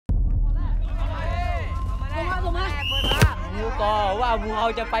Hey,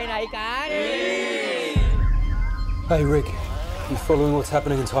 Rick. You following what's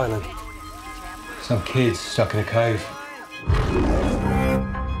happening in Thailand? Some kids stuck in a cave.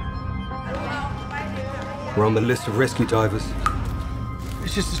 We're on the list of rescue divers.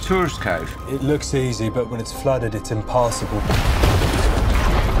 It's just a tourist cave. It looks easy, but when it's flooded, it's impassable.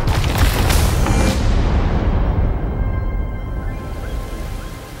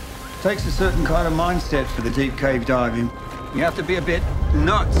 Takes a certain kind of mindset for the deep cave diving. You have to be a bit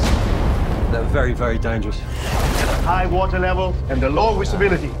nuts. They're very, very dangerous. High water level and the low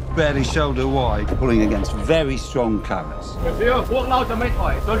visibility. Barely shoulder wide, pulling against very strong currents.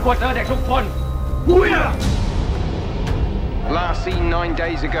 Last seen 9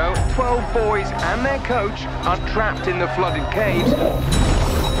 days ago, 12 boys and their coach are trapped in the flooded caves.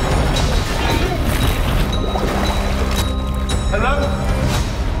 Hello?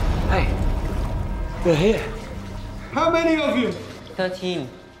 Hey, they're here. How many of you? 13.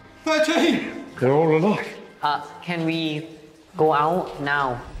 13? They're all alive. Can we go out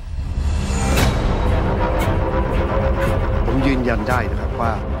now? ผมยืนยันได้นะครับว่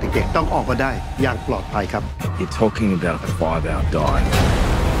าเด็กๆต้องออกมาได้อย่างปลอดภัยครับ You're talking about a 5-hour dive.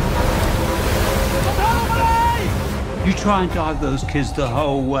 You try and dive those kids the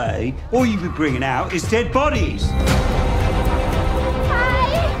whole way, all you'll be bringing out is dead bodies.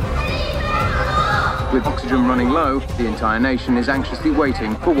 With oxygen running low, the entire nation is anxiously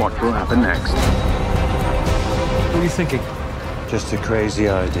waiting for what will happen next. What are you thinking? Just a crazy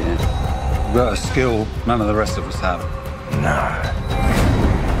idea. You've got a skill none of the rest of us have. No.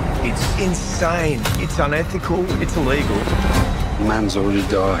 It's insane. It's unethical. It's illegal. The man's already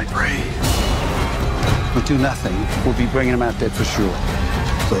died. Breathe. We'll do nothing. We'll be bringing him out dead for sure.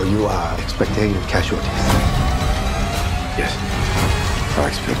 So you are expecting casualties. Yes. I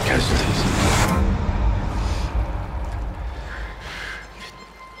expect casualties.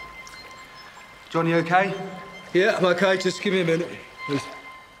 Johnny, okay? Yeah, I'm okay. Just give me a minute, please.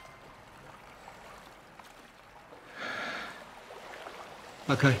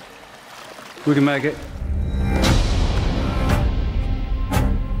 Okay. We can make it.